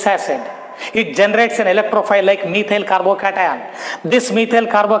Lewis acid. It generates an electrophile like methyl carbocation. This methyl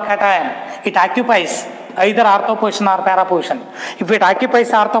carbocation, it occupies either ortho position or para position. If it occupies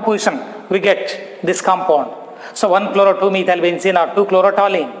ortho position, we get this compound. So 1 chloro 2 methyl benzene or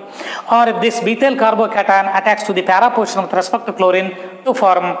 2-chlorotoluene. Or if this methyl carbocation attacks to the para position with respect to chlorine to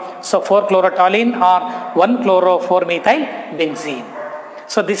form so 4-chlorotoluene or 1 chloro 4 methyl benzene.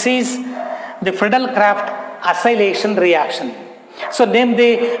 So this is the Friedel-Crafts acylation reaction. So name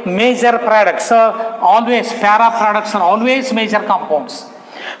the major products. So always para products are always major compounds.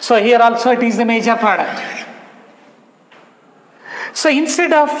 So here also it is the major product. So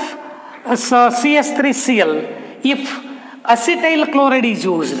instead of CS3Cl, if acetyl chloride is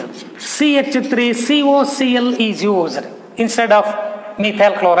used, CH3COCl is used instead of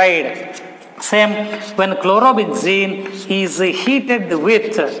methyl chloride. Same when chlorobenzene is heated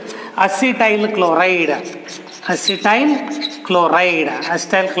with acetyl chloride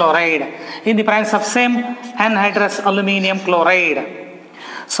in the presence of same anhydrous aluminium chloride.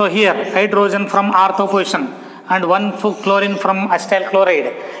 So here hydrogen from ortho position and 1 chlorine from acetyl chloride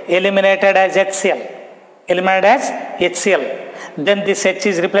eliminated as HCl. Then this H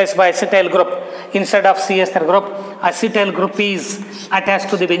is replaced by acetyl group. Instead of CS3 group, acetyl group is attached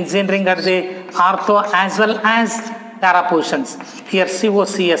to the benzene ring at the ortho as well as para positions. Here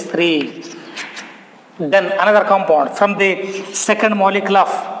COCS3. Then another compound from the second molecule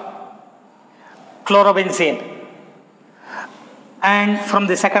of chlorobenzene and from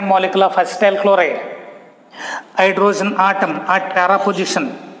the second molecule of acetyl chloride, hydrogen atom at para position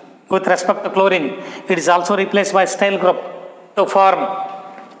with respect to chlorine, it is also replaced by acetyl group to form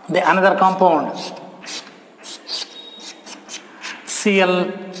the another compound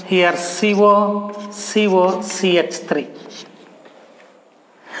Cl, here COCH3.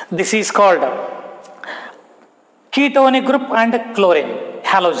 This is called ketonic group and chlorine,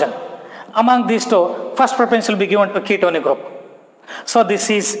 halogen. Among these two, first preference will be given to ketonic group. So this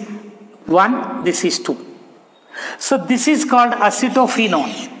is 1, this is 2. So this is called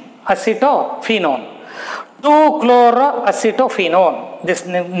acetophenone. Acetophenone. 2-chloroacetophenone. This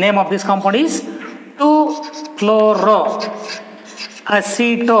name of this compound is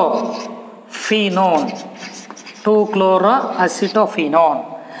 2-chloroacetophenone. 2-chloroacetophenone.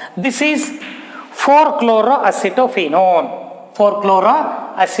 This is 4-chloroacetophenone.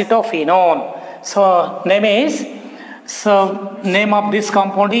 4-chloroacetophenone. So name of this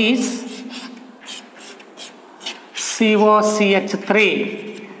compound is COCH3.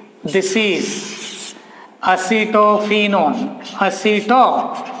 This is acetophenone.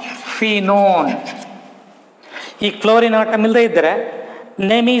 ಈ chlorine atom ಇಲ್ಲದೆ ಇದ್ದರೆ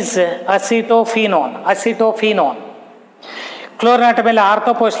name is acetophenone. Chlorine atom ಮೇಲೆ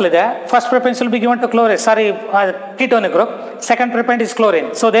ortho position ಇದೆ. First preference will be given to ketonic group. Second preference is chlorine.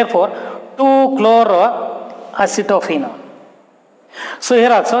 So therefore 2-chloroacetophenone. So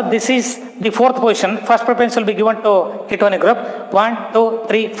here also this is the fourth position. First preference will be given to ketonic group. 1, 2,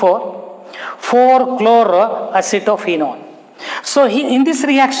 3, 4. 4-chloroacetophenone. So in this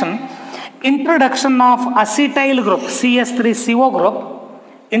reaction, introduction of acetyl group, CS3CO group,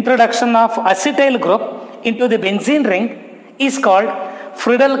 introduction of acetyl group into the benzene ring is called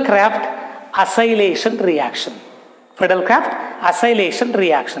Friedel-Crafts acylation reaction. Friedel-Crafts acylation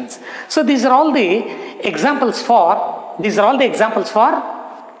reactions. So these are all the examples for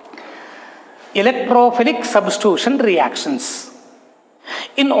electrophilic substitution reactions.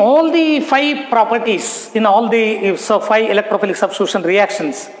 In all the 5 properties, in all the 5 electrophilic substitution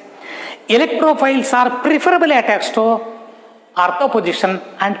reactions, electrophiles are preferably attached to ortho position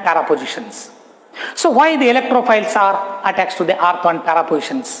and para positions. So why the electrophiles are attached to the ortho and para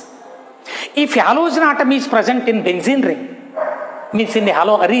positions? If halogen atom is present in benzene ring, means in the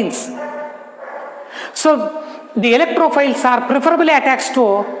haloarenes, so the electrophiles are preferably attached to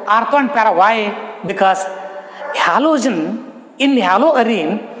ortho and para. Why? Because halogen in the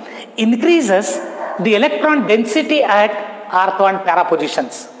haloarene increases the electron density at ortho and para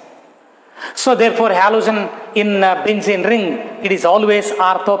positions. So therefore halogen in benzene ring, it is always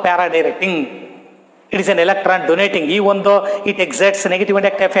ortho para directing. It is an electron donating, even though it exerts a negative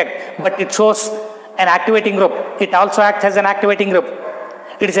inductive effect, but it shows an activating group. It also acts as an activating group.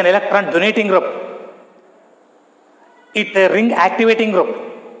 It is an electron donating group. It a ring activating group.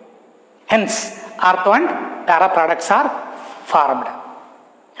 Hence ortho and para products are formed.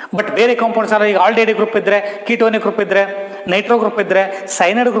 But ಬೇರೆ compounds are aldehyde group ಇದ್ರೆ, ketonic group ಇದ್ರೆ, nitro group ಇದ್ರೆ,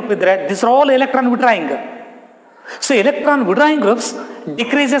 cyanide group ಇದ್ರೆ, these are all electron withdrawing. So electron withdrawing groups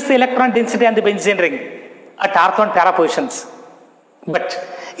decreases the electron density on the benzene ring at ortho and para positions. But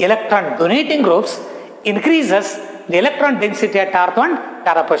electron donating groups increases the electron density at ortho and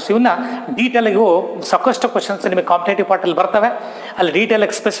para positions. ಇವನ್ನ detail ಆಗಿ ಸಾಕಷ್ಟು questions ನಿಮಗೆ competitive part ಅಲ್ಲಿ ಬರ್ತವೆ. ಅಲ್ಲಿ detail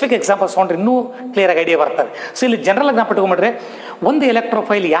ಆಗಿ specific examples ನೋಡ್ರಿ ಇನ್ನೂ ಕ್ಲಿಯರ್ ಆಗಿ ಐಡಿಯಾ ಬರ್ತವೆ. ಸೊ ಇಲ್ಲಿ ಜನರಲ್ ಆಗಿ ನಾವು ಪಟ್ಕೊಂಡ್ಬಿಟ್ರೆ ಒಂದು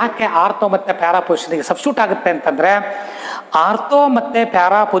ಎಲೆಕ್ಟ್ರೋಫೈಲ್ ಯಾಕೆ ಆರ್ಥೋ ಮತ್ತೆ ಪ್ಯಾರಾ ಪೊಸಿಷನ್ಗೆ ಸಬ್ಸ್ಟಿಟ್ಯೂಟ್ ಆಗುತ್ತೆ ಅಂತಂದ್ರೆ ಆರ್ಥೋ ಮತ್ತೆ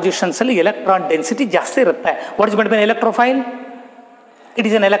ಪ್ಯಾರಾ ಪೊಸಿಷನ್ಸ್ ಅಲ್ಲಿ ಎಲೆಕ್ಟ್ರಾನ್ ಡೆನ್ಸಿಟಿ ಜಾಸ್ತಿ ಇರುತ್ತೆ. What is between ಎಲೆಕ್ಟ್ರೋಫೈಲ್? It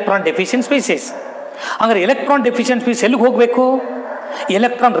is an electron deficient species. ಹಾಗಾದ್ರೆ ಎಲೆಕ್ಟ್ರಾನ್ ಡೆಫಿಷಿಯಂಟ್ ಸ್ಪೀಸ್ ಎಲ್ಲಿಗೆ ಹೋಗಬೇಕು?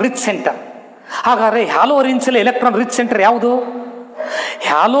 Electron rich centre. ಹಾಗಾದ್ರೆ ಹ್ಯಾಲೋಅರೀನ್ಸ್ ಅಲ್ಲಿ ಎಲೆಕ್ಟ್ರಾನ್ ರಿಚ್ ಸೆಂಟರ್ ಯಾವುದು?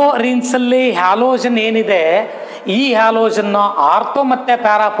 ಹ್ಯಾಲೋಅರೀನ್ಸ್ ಅಲ್ಲಿ ಹ್ಯಾಲೋಜನ್ ಏನಿದೆ, ಈ ಹ್ಯಾಲೋಜನ್ ಆರ್ಥೋ ಮತ್ತೆ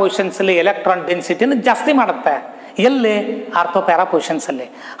ಪ್ಯಾರಾ ಪೊಸಿಷನ್ಸ್ ಅಲ್ಲಿ ಎಲೆಕ್ಟ್ರಾನ್ ಡೆನ್ಸಿಟಿನ ಜಾಸ್ತಿ ಮಾಡುತ್ತೆ. ಎಲ್ಲಿ? ಆರ್ಥೋ ಪ್ಯಾರಾ ಪೊಸಿಷನ್ಸ್ ಅಲ್ಲಿ.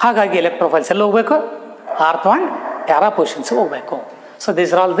 ಹಾಗಾಗಿ ಎಲೆಕ್ಟ್ರೋಫೈಲ್ಸ್ ಎಲ್ಲಿ ಹೋಗ್ಬೇಕು? ಆರ್ಥೋ ಅಂಡ್ ಪ್ಯಾರಾ ಪೊಸಿಷನ್ಸ್ ಹೋಗ್ಬೇಕು. So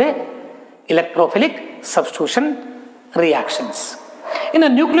these are all the electrophilic substitution reactions. ಇನ್ನು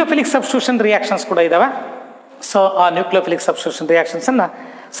ನ್ಯೂಕ್ಲಿಯೋಫಿಲಿಕ್ ಸಬ್ಸ್ಟಿಟ್ಯೂಷನ್ ರಿಯಾಕ್ಷನ್ಸ್ ಕೂಡ ಇದಾವೆ. ಸೊ ಆ ನ್ಯೂಕ್ಲಿಯೋಫಿಲಿಕ್ ಸಬ್ಸ್ಟಿಟ್ಯೂಷನ್ ರಿಯಾಕ್ಷನ್ಸ್ ಅನ್ನ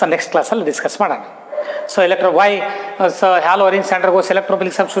ನೆಕ್ಸ್ಟ್ ಕ್ಲಾಸಲ್ಲಿ ಡಿಸ್ಕಸ್ ಮಾಡೋಣ. So haloarenes undergoes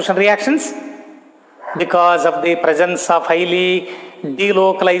electrophilic substitution reactions because of the presence of highly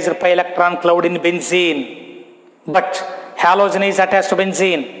delocalized pi electron cloud in benzene. But halogen is attached to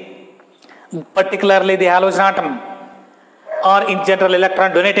benzene, particularly the halogen atom or in general electron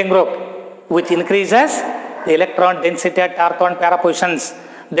donating group, which increases the electron density at ortho and para positions.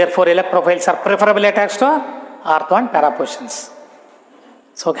 Therefore electrophiles are preferably attached to ortho and para positions.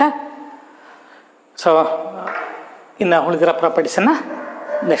 So okay. So ಇನ್ನು ಉಳಿದಿರೋ ಪ್ರಾಪರ್ಟೀಸನ್ನು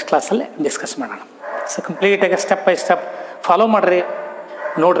next ಕ್ಲಾಸಲ್ಲಿ discuss ಮಾಡೋಣ. So ಕಂಪ್ಲೀಟಾಗಿ step by step follow ಮಾಡಿರಿ,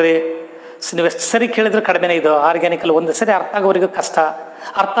 ನೋಡಿರಿ. So ನೀವು ಎಷ್ಟು ಸರಿ ಕೇಳಿದ್ರೆ ಕಡಿಮೆನೇ ಇದು. ಆರ್ಗ್ಯಾನಿಕಲ್ಲಿ ಒಂದು ಸರಿ ಅರ್ಥ ಆಗೋವರೆಗೂ ಕಷ್ಟ,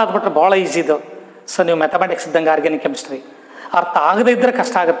 ಅರ್ಥ ಆದ್ಬಿಟ್ರೆ ಭಾಳ ಈಸಿ ಇದು. ಸೊ ನೀವು ಮ್ಯಾಥಮೆಟಿಕ್ಸ್ ಇದ್ದಂಗೆ ಆರ್ಗ್ಯಾನಿಕ್ ಕೆಮಿಸ್ಟ್ರಿ ಅರ್ಥ ಆಗದೇ ಇದ್ದರೆ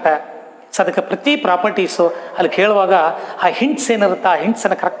ಕಷ್ಟ ಆಗುತ್ತೆ. ಸೊ ಅದಕ್ಕೆ ಪ್ರತಿ ಪ್ರಾಪರ್ಟೀಸು ಅಲ್ಲಿ ಕೇಳುವಾಗ ಆ ಹಿಂಟ್ಸ್ ಏನಿರುತ್ತೆ ಆ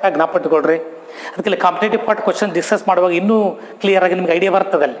ಹಿಂಟ್ಸನ್ನು ಕರೆಕ್ಟಾಗಿ ಜ್ಞಾಪಟ್ಕೊಳ್ರಿ. ಅದಕ್ಕೆ ಕಾಂಪಿಟೇಟಿವ್ ಪಾರ್ಟ್ ಕ್ವಶನ್ ಡಿಸ್ಕಸ್ ಮಾಡುವಾಗ ಇನ್ನೂ ಕ್ಲಿಯರಾಗಿ ನಿಮ್ಗೆ ಐಡಿಯಾ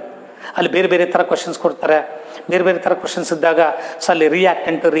ಬರ್ತದೆ. ಅಲ್ಲಿ ಬೇರೆ ಬೇರೆ ಥರ ಕ್ವಶನ್ಸ್ ಕೊಡ್ತಾರೆ. ಬೇರೆ ಬೇರೆ ಥರ ಕ್ವಶನ್ಸ್ ಇದ್ದಾಗ ಸೊ ಅಲ್ಲಿ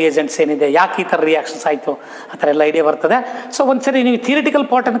ರಿಯಾಕ್ಟೆಂಟ್ ರಿಯೇಜೆಂಟ್ಸ್ ಏನಿದೆ, ಯಾಕೆ ಈ ಥರ ರಿಯಾಕ್ಷನ್ಸ್ ಆಯಿತು, ಆ ಥರ ಎಲ್ಲ ಐಡಿಯಾ ಬರ್ತದೆ. ಸೊ ಒಂದ್ಸರಿ ನೀವು theoretical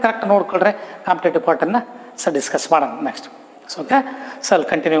ಪಾರ್ಟನ್ನು correct ನೋಡ್ಕೊಳ್ರೆ competitive ಪಾರ್ಟನ್ನು so discuss ಮಾಡೋಣ next. So okay, so I'll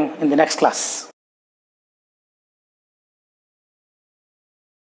continue in the next class.